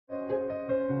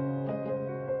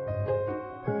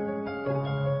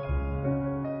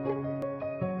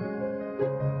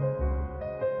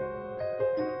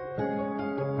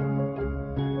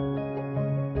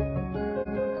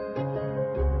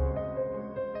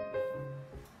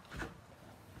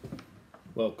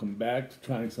Welcome back to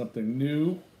trying something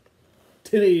new.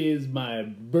 Today is my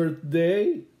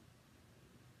birthday.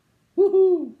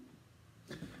 Woohoo!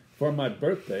 For my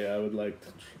birthday, I would like to.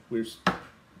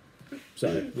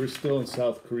 We're still in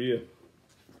South Korea,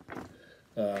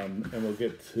 and we'll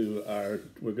get to our.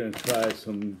 We're going to try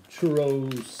some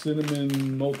churros, cinnamon,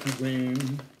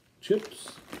 multigrain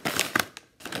chips,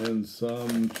 and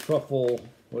some truffle.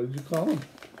 What did you call them?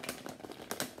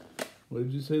 What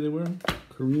did you say they were?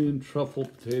 Korean truffle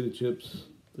potato chips,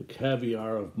 the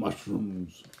caviar of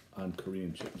mushrooms on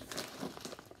Korean chips.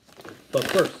 But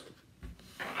first,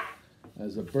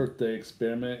 as a birthday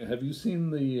experiment, have you seen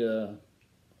the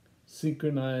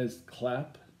synchronized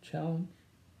clap challenge?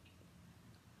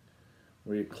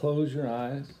 Where you close your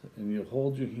eyes and you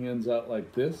hold your hands out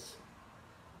like this,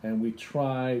 and we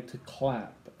try to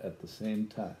clap at the same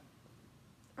time.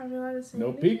 Are we allowed to say no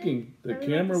anything? peeking. The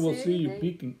camera will see you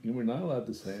peeking. You were not allowed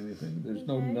to say anything. There's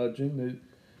no nudging.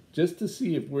 Just to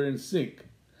see if we're in sync,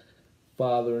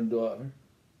 father and daughter.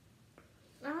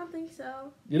 I don't think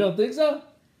so. You don't think so?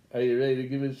 Are you ready to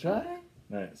give it a try? Okay.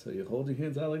 All right. So you hold your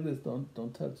hands out like this.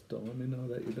 Don't touch. Don't let me know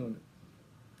that you're doing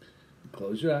it.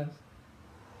 Close your eyes.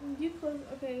 You close.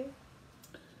 Okay.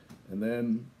 And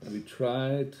then we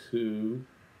try to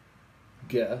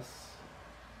guess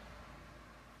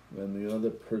when the other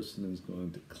person is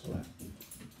going to clap.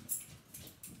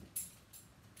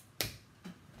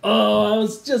 Oh, I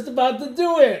was just about to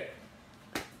do it.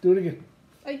 Do it again.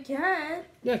 Again?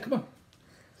 Yeah, come on.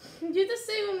 You just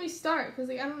say when we start, because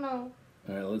I don't know.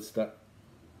 All right, let's start.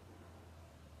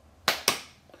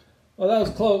 Well, that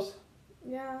was close.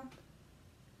 Yeah.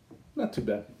 Not too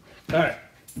bad. All right,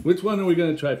 which one are we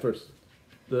going to try first?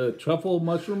 The truffle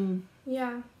mushroom?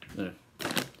 Yeah. All right.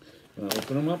 Gonna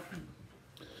open them up.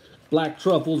 Black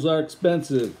truffles are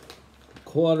expensive. A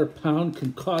quarter pound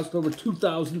can cost over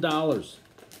 $2,000.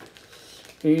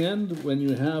 And when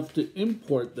you have to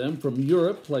import them from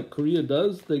Europe, like Korea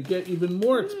does, they get even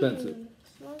more expensive.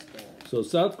 Smells good. So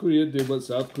South Korea did what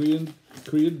South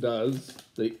Korea does.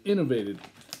 They innovated.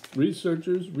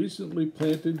 Researchers recently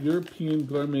planted European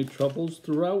gourmet truffles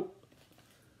throughout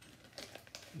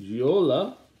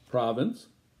Jeolla province,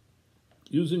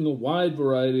 using a wide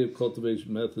variety of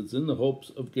cultivation methods in the hopes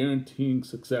of guaranteeing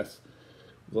success.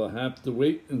 We'll have to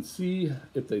wait and see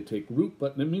if they take root,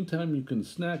 but in the meantime, you can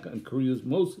snack on Korea's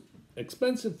most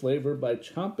expensive flavor by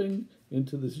chomping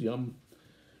into this yum.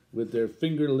 With their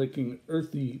finger-licking,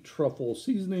 earthy truffle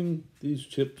seasoning, these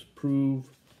chips prove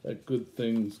that good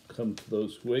things come to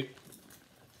those who wait.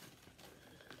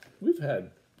 We've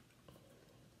had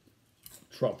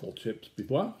truffle chips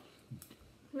before.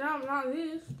 No, not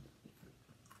these.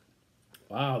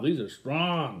 Wow, these are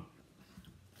strong.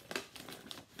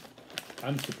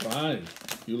 I'm surprised.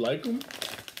 You like them?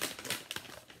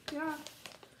 Yeah.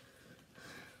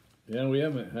 Yeah, we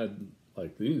haven't had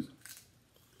like these.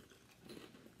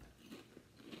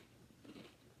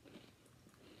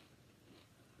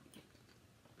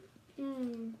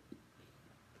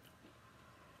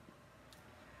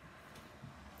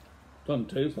 Doesn't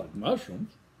taste like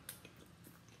mushrooms.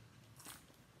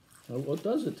 What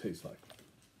does it taste like?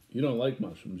 You don't like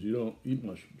mushrooms. You don't eat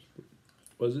mushrooms.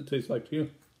 What does it taste like to you?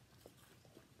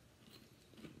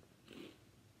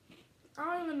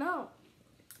 I don't even know.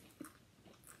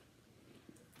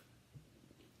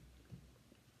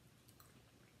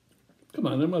 Come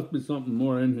on, there must be something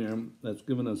more in here that's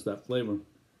giving us that flavor.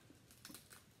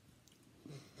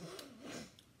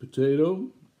 Potato,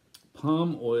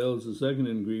 palm oil is the second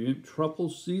ingredient. Truffle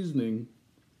seasoning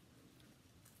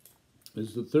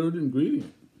is the third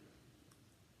ingredient.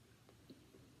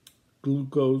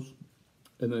 Glucose,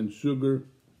 and then sugar.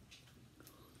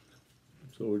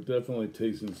 So we're definitely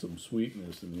tasting some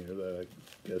sweetness in here that I'm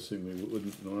guessing we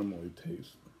wouldn't normally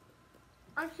taste.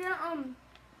 I can't,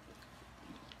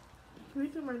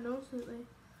 breathe through my nose lately.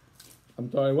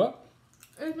 I'm sorry, what?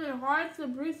 It's been hard to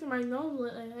breathe through my nose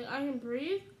lately. Like, I can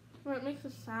breathe, but it makes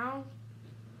a sound.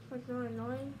 Like, really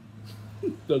annoying.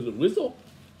 Does it whistle?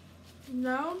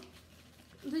 No.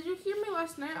 Did you hear me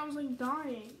last night? I was, like,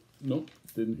 dying. Nope,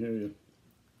 didn't hear you.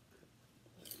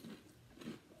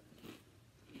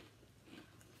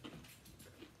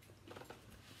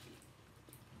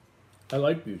 I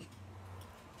like these.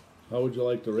 How would you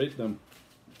like to rate them?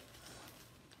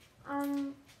 I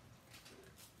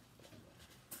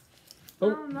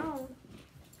don't know.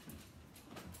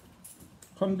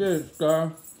 Come get it,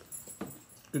 Scar.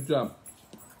 Good job.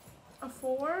 A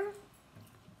 4?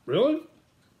 Really?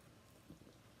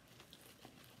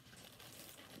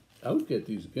 I would get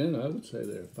these again. I would say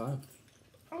they're 5.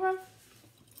 Okay.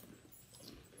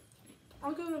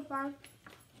 I'll give it a 5.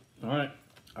 All right.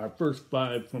 Our first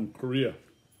 5 from Korea.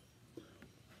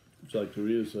 Would you like to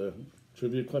read us a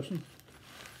trivia question?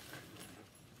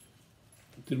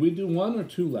 Did we do 1 or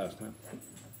 2 last time?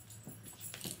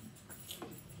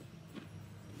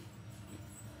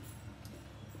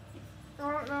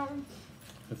 I don't know.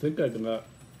 I think I got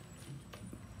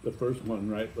the first one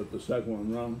right, but the second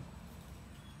one wrong.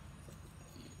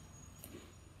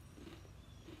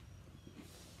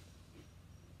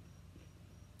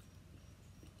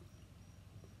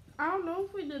 I don't know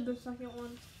if we did the second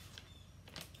one.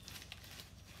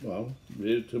 Well,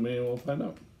 read it to me and we'll find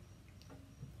out.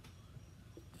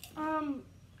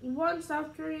 One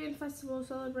South Korean festival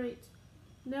celebrates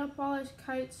nail polish,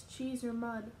 kites, cheese, or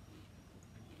mud.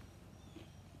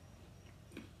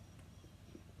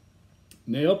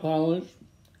 Nail polish,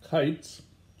 kites,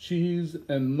 cheese,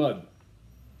 and mud.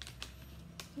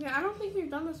 Yeah, I don't think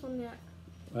you've done this one yet.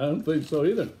 I don't think so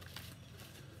either.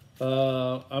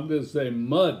 I'm going to say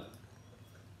mud.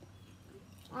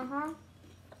 Uh-huh.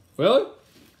 Really?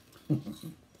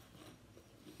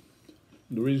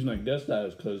 The reason I guess that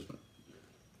is because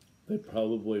they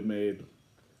probably made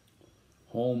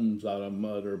homes out of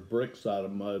mud or bricks out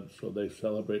of mud, so they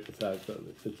celebrate the fact that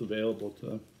it's available to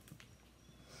them.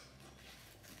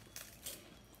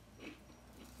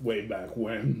 Way back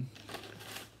when,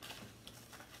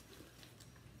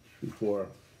 before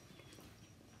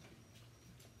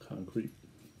concrete.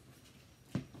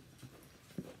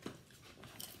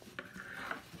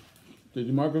 Did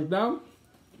you mark it down?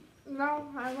 No,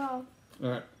 I will. All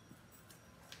right.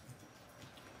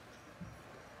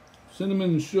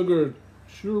 Cinnamon sugar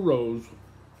churros.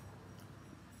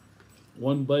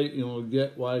 One bite, you'll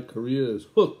get why Korea is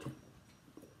hooked.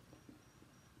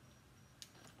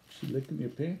 She licking your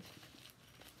pants?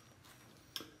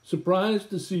 Surprised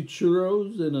to see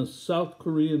churros in a South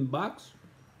Korean box?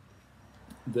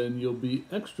 Then you'll be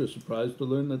extra surprised to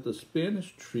learn that the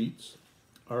Spanish treats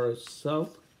are a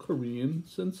South Korean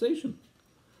sensation.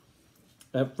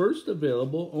 At first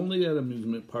available only at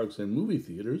amusement parks and movie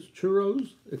theaters,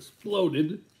 churros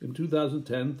exploded in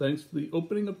 2010 thanks to the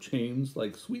opening of chains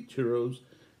like Sweet Churros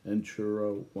and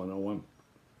Churro 101.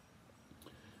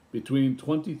 Between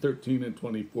 2013 and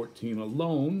 2014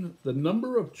 alone, the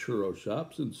number of churro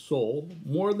shops in Seoul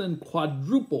more than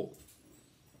quadrupled.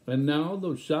 And now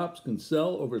those shops can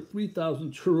sell over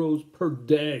 3,000 churros per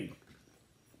day.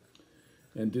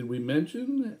 And did we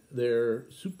mention their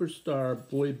superstar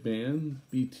boy band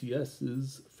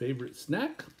BTS's favorite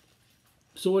snack?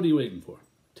 So what are you waiting for?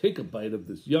 Take a bite of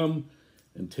this yum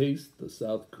and taste the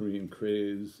South Korean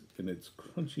craze in its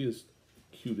crunchiest,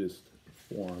 cutest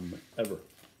form ever.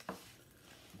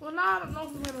 Well, now I don't know if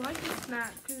I'm gonna like this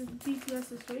snack because it's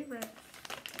BTS's favorite.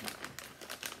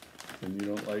 And you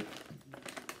don't like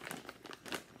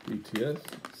BTS?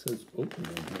 It says open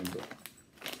on here, but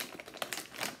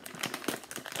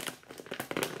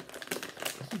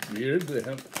this is weird. They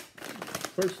have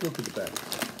first look at the back.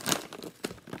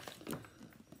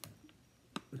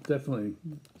 It's definitely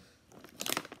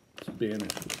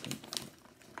Spanish.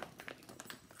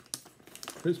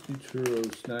 Crispy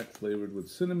churros snack flavored with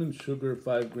cinnamon sugar,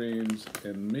 5 grains,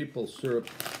 and maple syrup.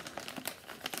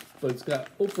 But it's got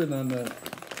open on the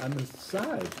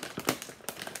side.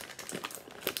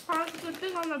 Oh, it's the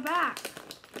thing on the back.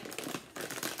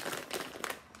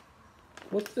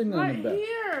 What thing on Right the back?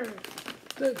 here.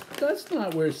 That's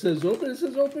not where it says open. It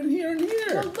says open here and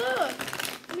here. Well, look.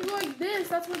 You go like this.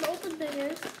 That's where the open thing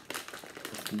is.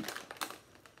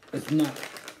 It's not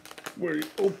where the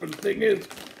open thing is.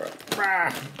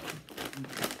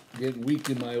 Getting weak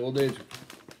in my old age.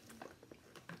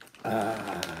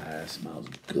 Ah, that smells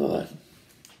good.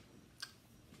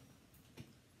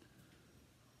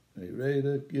 Are you ready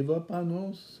to give up on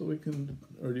those so we can,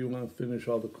 or do you want to finish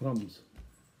all the crumbs?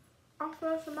 I'll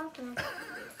throw some out there.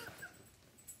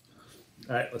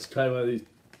 All right, let's try one of these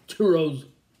churros.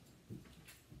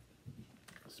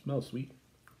 Smells sweet.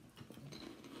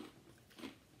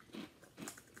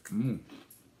 Mmm.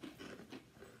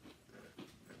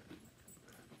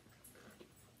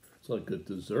 It's like a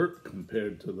dessert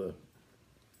compared to the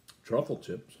truffle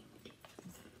chips.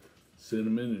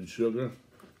 Cinnamon and sugar.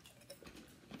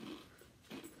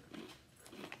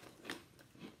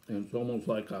 And it's almost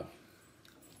like a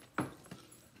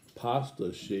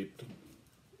pasta shaped.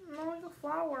 Not like a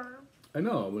flour. I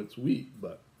know, it's wheat,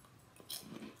 but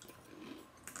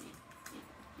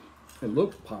it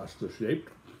looks pasta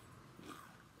shaped.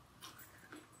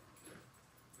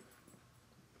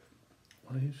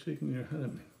 Why are you shaking your head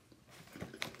at me?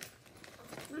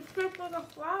 It's shaped like a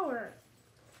flower.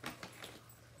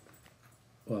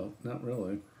 Well, not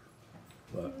really,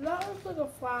 but That looks like a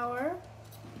flower.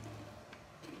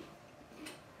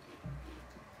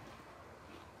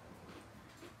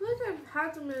 Look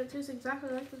had them and it tastes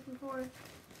exactly like this before.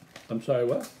 I'm sorry,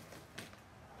 what?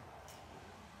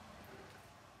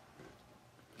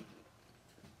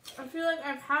 I feel like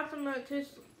I've had them and it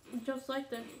tastes just like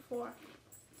this before.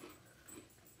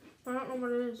 I don't know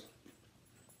what it is.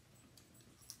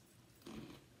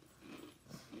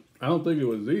 I don't think it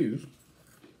was these.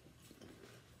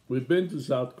 We've been to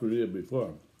South Korea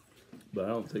before, but I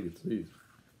don't think it's these.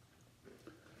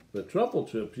 The truffle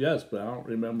chips, yes, but I don't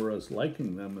remember us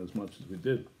liking them as much as we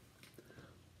did.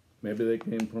 Maybe they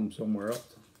came from somewhere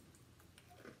else.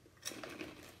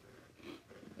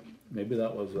 Maybe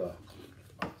that was a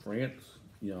France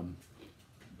yum.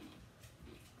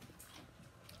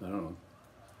 I don't know.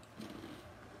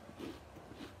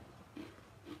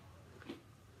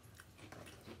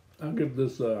 I'll give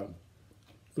this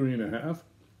 3.5.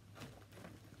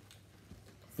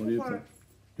 What do you think?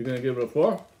 You're gonna give it a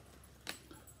 4?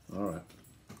 All right.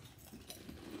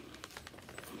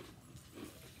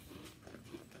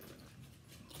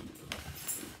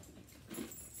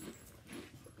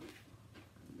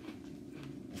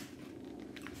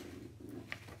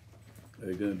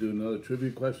 Are you gonna do another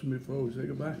trivia question before we say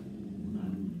goodbye?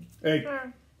 Hey,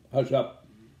 Sure. hush up.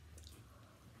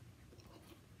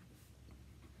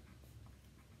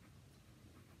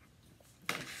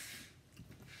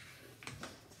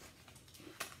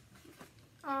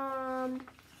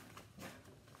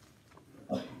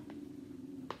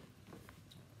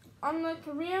 On the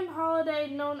Korean holiday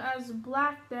known as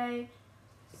Black Day,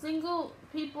 single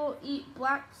people eat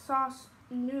black sauce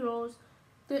noodles.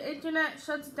 The internet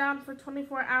shuts down for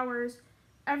 24 hours.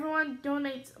 Everyone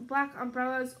donates black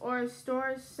umbrellas or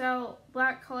stores sell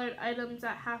black colored items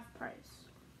at half price.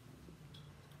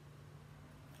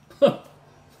 All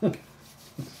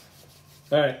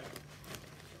right.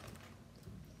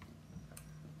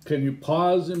 Can you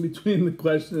pause in between the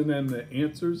question and the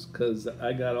answers? Because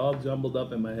I got all jumbled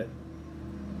up in my head.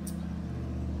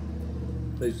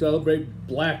 They celebrate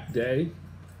Black Day.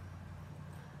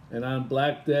 And on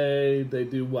Black Day, they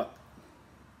do what?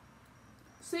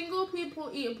 Single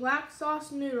people eat black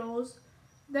sauce noodles.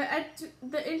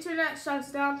 The internet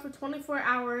shuts down for 24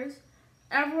 hours.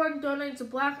 Everyone donates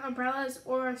black umbrellas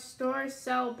or stores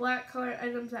sell black colored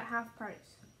items at half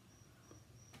price.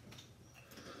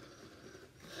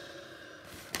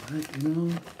 You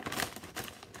know,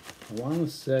 I want to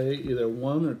say either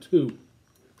 1 or 2.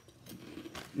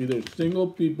 Either single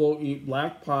people eat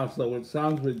black pasta, which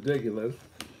sounds ridiculous.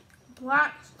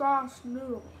 Black sauce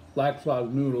noodles. Black sauce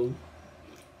noodles.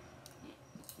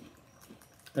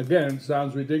 Again, it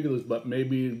sounds ridiculous, but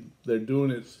maybe they're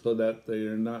doing it so that they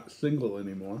are not single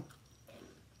anymore.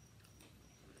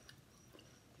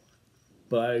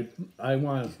 But I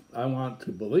want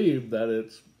to believe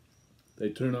that they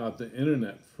turn off the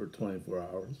internet for 24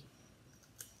 hours.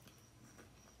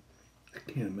 I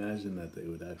can't imagine that they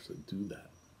would actually do that.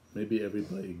 Maybe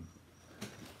everybody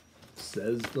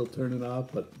says they'll turn it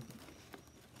off, but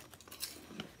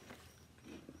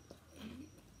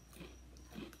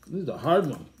this is a hard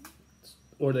one.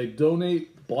 Or they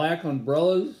donate black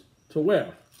umbrellas to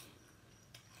where?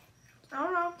 I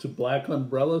don't know. To black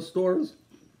umbrella stores?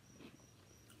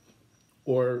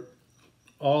 Or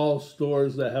all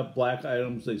stores that have black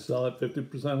items, they sell at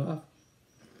 50% off?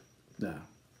 Nah.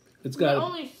 It's They got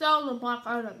only sell the black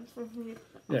items for free.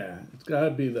 Yeah, it's got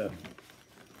to be the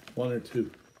 1 or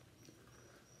 2.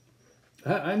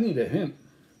 I need a hint.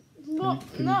 No,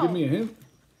 Can you give me a hint?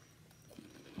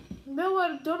 They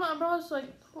would donut umbrellas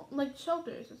like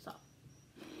shelters and stuff.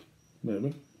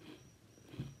 Maybe.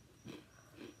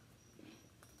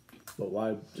 But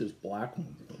why just black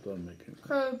ones? That doesn't make any sense.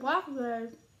 Because Black Day.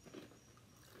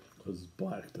 Because it's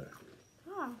Black Day.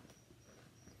 Yeah.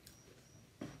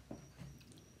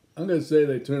 I'm going to say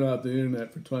they turn off the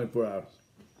internet for 24 hours.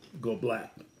 Go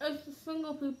black. It's the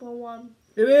single people one.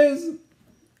 It is!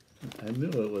 I knew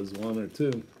it was 1 or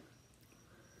 2.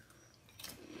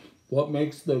 What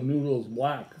makes the noodles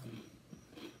black?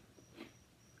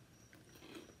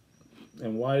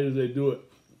 And why do they do it?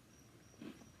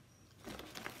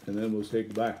 And then we'll take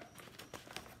it back.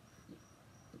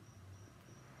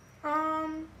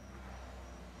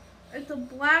 It's a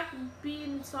black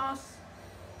bean sauce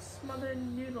smothered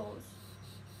noodles.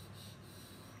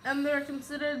 And they're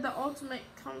considered the ultimate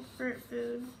comfort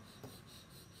food.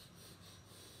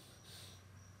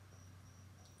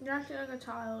 You're acting like a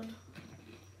child.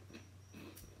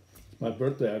 My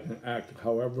birthday, I can act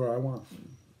however I want.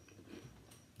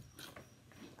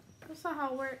 That's not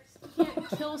how it works. You can't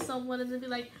kill someone and then be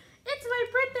like, it's my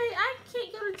birthday, I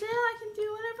can't go to jail, I can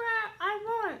do whatever I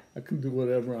want. I can do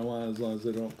whatever I want as long as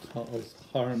they don't cause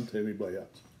harm to anybody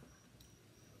else.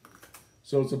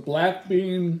 So it's a black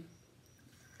bean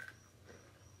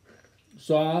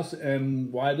sauce,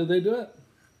 and why do they do it?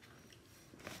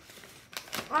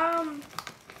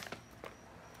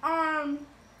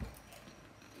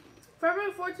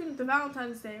 February 14th, the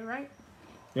Valentine's Day, right?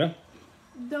 Yeah.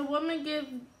 The women give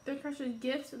their crushes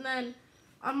gifts, and then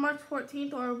on March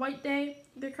 14th, or White Day,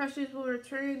 their crushes will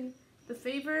return the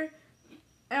favor.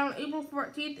 And on April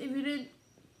 14th, if you didn't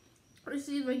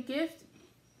receive a gift,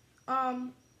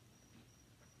 you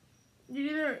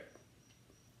either,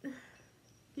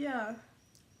 yeah.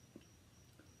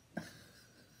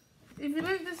 If you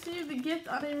didn't receive the gift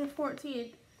on April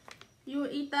 14th, you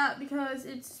will eat that because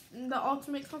it's the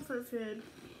ultimate comfort food.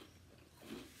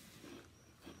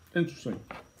 Interesting.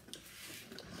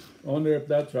 I wonder if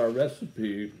that's our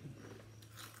recipe.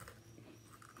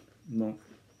 No.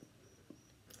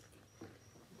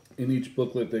 In each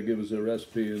booklet they give us a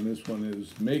recipe, and this one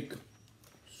is make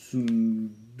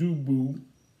sundubu,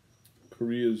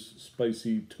 Korea's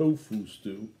spicy tofu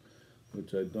stew,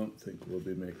 which I don't think we'll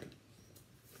be making.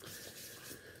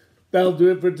 That'll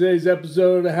do it for today's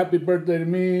episode. A happy birthday to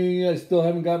me. I still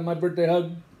haven't gotten my birthday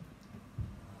hug.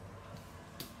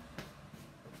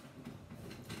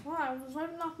 Wow, I was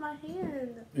wiping off my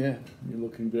hand. Yeah, you're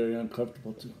looking very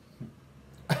uncomfortable too.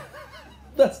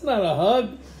 That's not a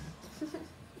hug.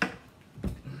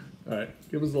 All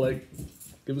right, give us a like,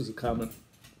 give us a comment,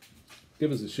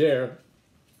 give us a share,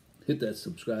 hit that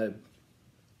subscribe,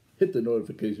 hit the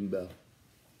notification bell.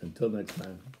 Until next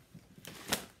time,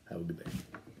 have a good day.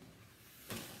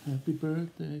 Happy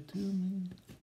birthday to me.